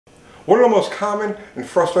One of the most common and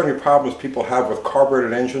frustrating problems people have with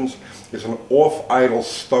carbureted engines is an off-idle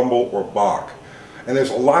stumble or bog. And there's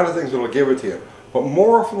a lot of things that will give it to you. But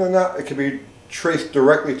more often than not, it can be traced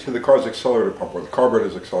directly to the car's accelerator pump or the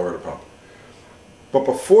carburetor's accelerator pump. But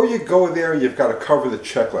before you go there, you've got to cover the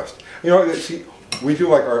checklist. You know, see, we do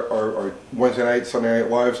like our Wednesday night, Sunday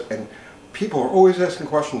night lives, and people are always asking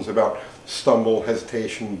questions about stumble,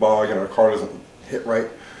 hesitation, bog, and our car doesn't hit right.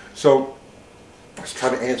 So let's try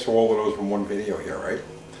to answer all of those in one video here, right?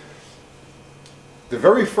 The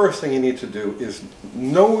very first thing you need to do is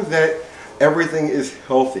know that everything is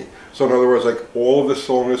healthy. So in other words, like all of the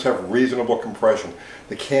cylinders have reasonable compression.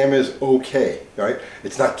 The cam is okay, right?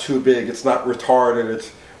 It's not too big, it's not retarded,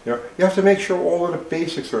 it's, you know, you have to make sure all of the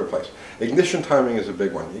basics are in place. Ignition timing is a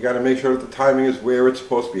big one. You got to make sure that the timing is where it's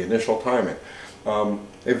supposed to be, initial timing.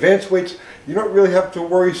 Advanced weights, you don't really have to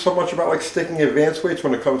worry so much about like sticking advanced weights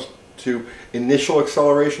when it comes to initial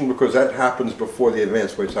acceleration, because that happens before the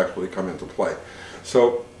advanced weights actually come into play.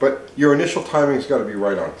 So, but your initial timing's got to be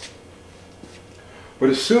right on. But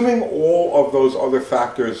assuming all of those other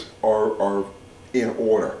factors are in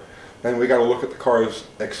order, then we got to look at the car's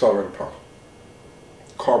accelerator pump.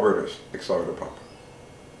 Carburetor's accelerator pump.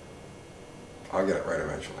 I'll get it right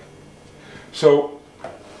eventually. So,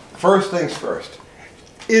 first things first.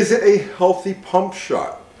 Is it a healthy pump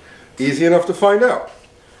shot? Easy enough to find out.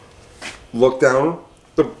 Look down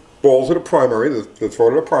the balls of the primary, the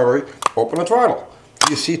throat of the primary, open the throttle.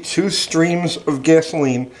 You see two streams of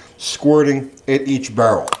gasoline squirting at each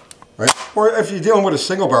barrel, right? Or if you're dealing with a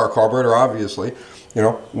single barrel carburetor, obviously, you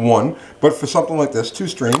know, one. But for something like this, two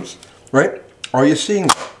streams, right? Are you seeing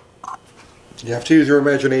that? You have to use your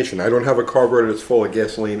imagination. I don't have a carburetor that's full of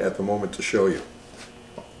gasoline at the moment to show you.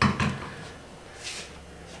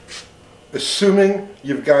 Assuming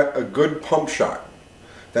you've got a good pump shot,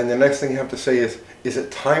 then the next thing you have to say is it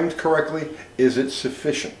timed correctly? Is it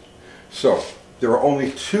sufficient? So, there are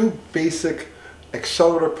only two basic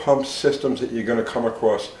accelerator pump systems that you're going to come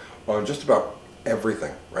across on just about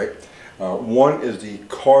everything, right? One is the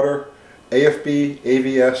Carter AFB,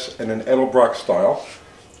 AVS, and an Edelbrock style,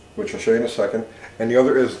 which I'll show you in a second, and the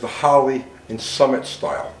other is the Holley and Summit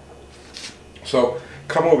style. So,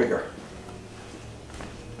 come over here.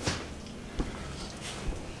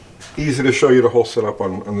 Easy to show you the whole setup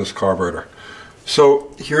on this carburetor. So,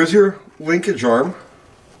 here's your linkage arm,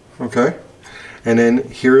 okay? And then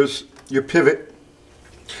here's your pivot.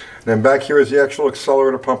 And then back here is the actual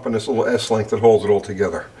accelerator pump and this little S-link that holds it all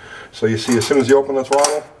together. So you see, as soon as you open the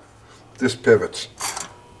throttle, this pivots.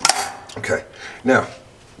 Okay, now,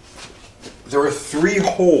 there are 3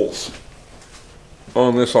 holes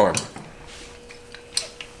on this arm.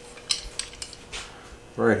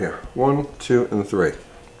 Right here, 1, 2, and 3.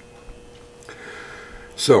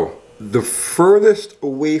 So, the furthest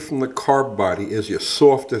away from the carb body is your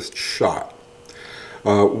softest shot.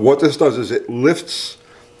 What this does is it lifts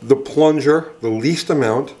the plunger the least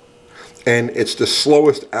amount, and it's the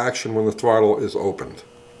slowest action when the throttle is opened.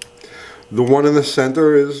 The one in the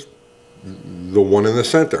center is the one in the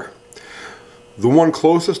center. The one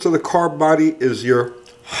closest to the carb body is your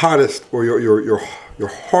hottest or your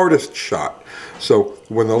hardest shot. So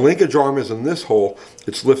when the linkage arm is in this hole,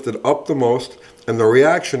 it's lifted up the most, and the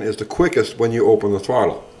reaction is the quickest when you open the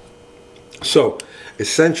throttle. So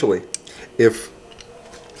essentially, if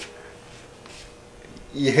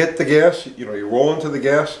you hit the gas, you know, you roll into the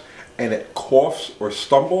gas and it coughs or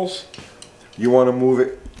stumbles, you want to move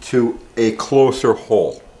it to a closer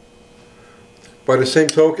hole. By the same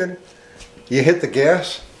token, you hit the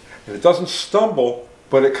gas and it doesn't stumble,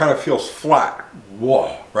 but it kind of feels flat.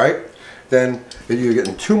 Whoa, right? Then if you're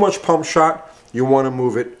getting too much pump shot, you want to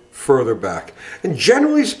move it further back. And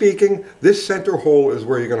generally speaking, this center hole is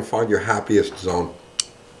where you're going to find your happiest zone.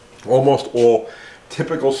 Almost all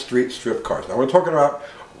typical street strip cars. Now we're talking about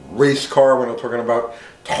race car, we're not talking about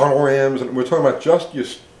tunnel rams, and we're talking about just your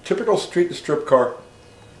typical street strip car.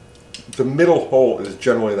 The middle hole is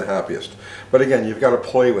generally the happiest. But again, you've got to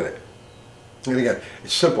play with it. And again,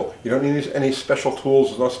 it's simple. You don't need any special tools,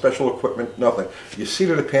 there's no special equipment, nothing. Your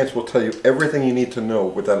seat of the pants will tell you everything you need to know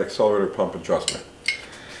with that accelerator pump adjustment.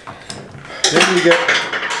 Then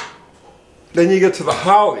you get to the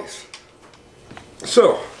Hollies.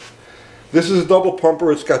 So, this is a double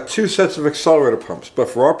pumper. It's got 2 sets of accelerator pumps, but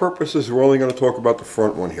for our purposes, we're only going to talk about the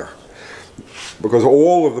front one here, because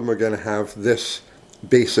all of them are going to have this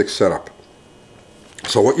basic setup.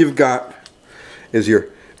 So what you've got is your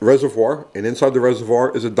reservoir, and inside the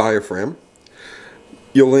reservoir is a diaphragm.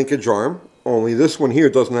 Your linkage arm, only this one here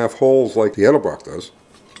doesn't have holes like the Edelbrock does.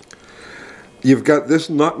 You've got this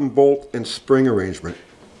nut and bolt and spring arrangement.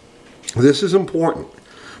 This is important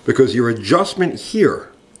because your adjustment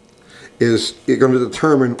here is going to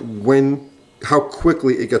determine how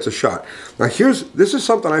quickly it gets a shot. Now this is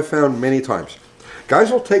something I found many times.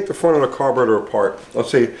 Guys will take the front of the carburetor apart,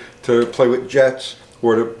 let's say to play with jets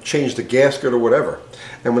or to change the gasket or whatever.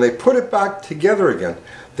 And when they put it back together again,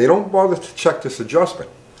 they don't bother to check this adjustment.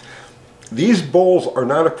 These bowls are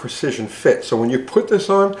not a precision fit, so when you put this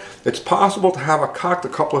on, it's possible to have it cocked a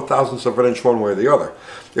couple of thousandths of an inch one way or the other.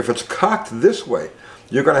 If it's cocked this way,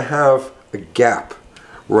 you're going to have a gap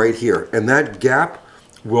right here, and that gap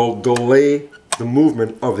will delay the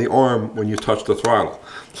movement of the arm when you touch the throttle.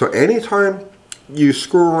 So anytime you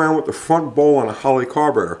screw around with the front bowl on a Holley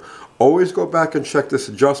carburetor, always go back and check this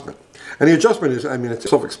adjustment. And the adjustment is, I mean, it's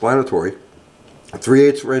self-explanatory.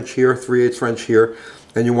 3/8 wrench here, 3/8 wrench here,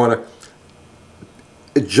 and you want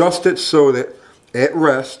to adjust it so that at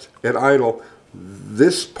rest, at idle,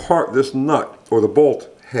 this part, this nut or the bolt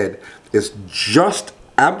head is just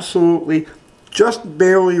absolutely, just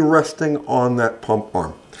barely resting on that pump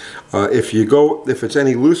arm. If it's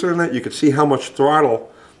any looser than that, you can see how much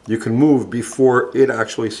throttle you can move before it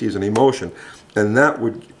actually sees any motion. And that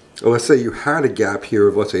would, let's say you had a gap here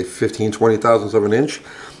of, let's say, 15, 20 thousandths of an inch.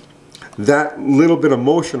 That little bit of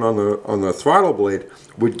motion on the throttle blade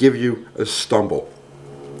would give you a stumble.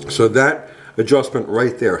 So that adjustment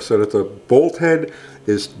right there, so that the bolt head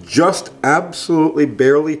is just absolutely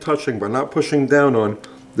barely touching but not pushing down on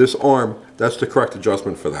this arm, that's the correct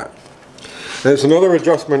adjustment for that. There's another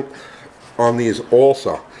adjustment on these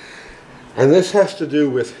also, and this has to do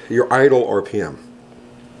with your idle RPM.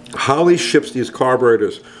 Holley ships these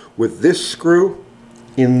carburetors with this screw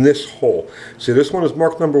in this hole. See, this one is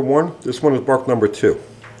marked number 1, this one is marked number 2.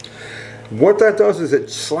 What that does is it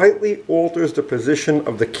slightly alters the position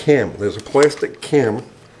of the cam. There's a plastic cam,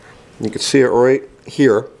 you can see it right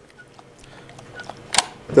here,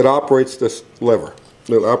 that operates this lever,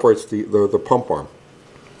 that operates the pump arm.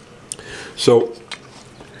 So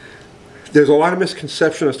there's a lot of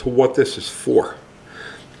misconception as to what this is for.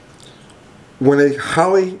 When a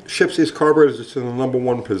Holley ships these carburetors, it's in the number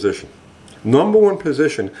 1 position. Number 1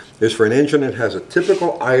 position is for an engine that has a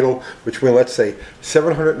typical idle between, let's say,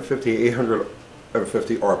 750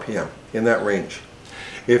 850 RPM, in that range.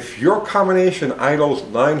 If your combination idles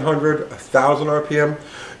 900, 1000 RPM,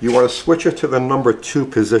 you want to switch it to the number 2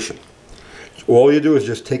 position. All you do is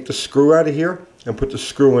just take the screw out of here and put the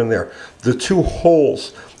screw in there. The 2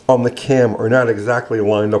 holes on the cam are not exactly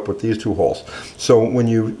lined up with these 2 holes. So when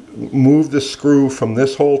you move the screw from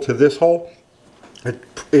this hole to this hole,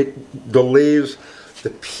 it delays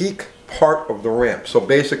the peak part of the ramp. So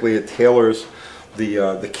basically it tailors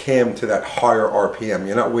the cam to that higher RPM.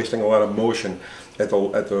 You're not wasting a lot of motion at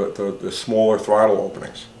the smaller throttle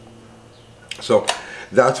openings. So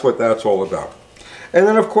that's what that's all about. And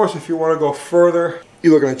then of course, if you want to go further,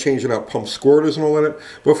 you're looking at changing out pump squirters and all that.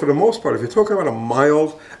 But for the most part, if you're talking about a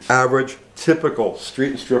mild, average, typical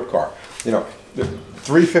street and strip car, you know, the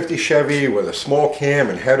 350 Chevy with a small cam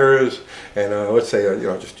and headers, and let's say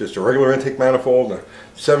just a regular intake manifold, and a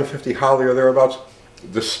 750 Holley or thereabouts,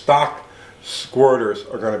 the stock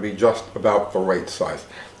squirters are going to be just about the right size.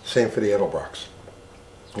 Same for the Edelbrocks.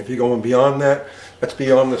 If you're going beyond that, that's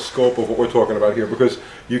beyond the scope of what we're talking about here, because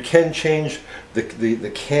you can change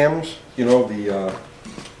the cams. You know,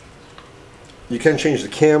 you can change the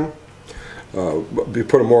cam. You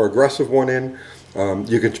put a more aggressive one in.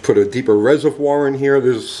 You can put a deeper reservoir in here.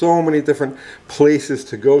 There's so many different places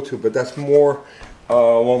to go to, but that's more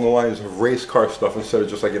along the lines of race car stuff instead of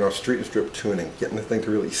just like, you know, street and strip tuning, getting the thing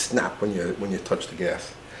to really snap when you touch the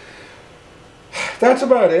gas. That's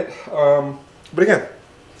about it. But again,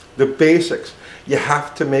 the basics. You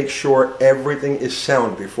have to make sure everything is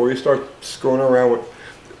sound before you start screwing around with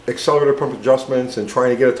accelerator pump adjustments and trying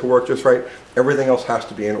to get it to work just right. Everything else has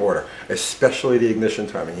to be in order, especially the ignition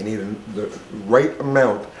timing. You need the right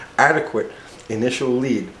amount, adequate initial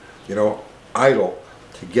lead, you know, idle,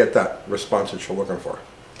 to get that response that you're looking for.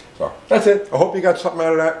 So that's it. I hope you got something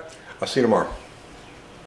out of that. I'll see you tomorrow.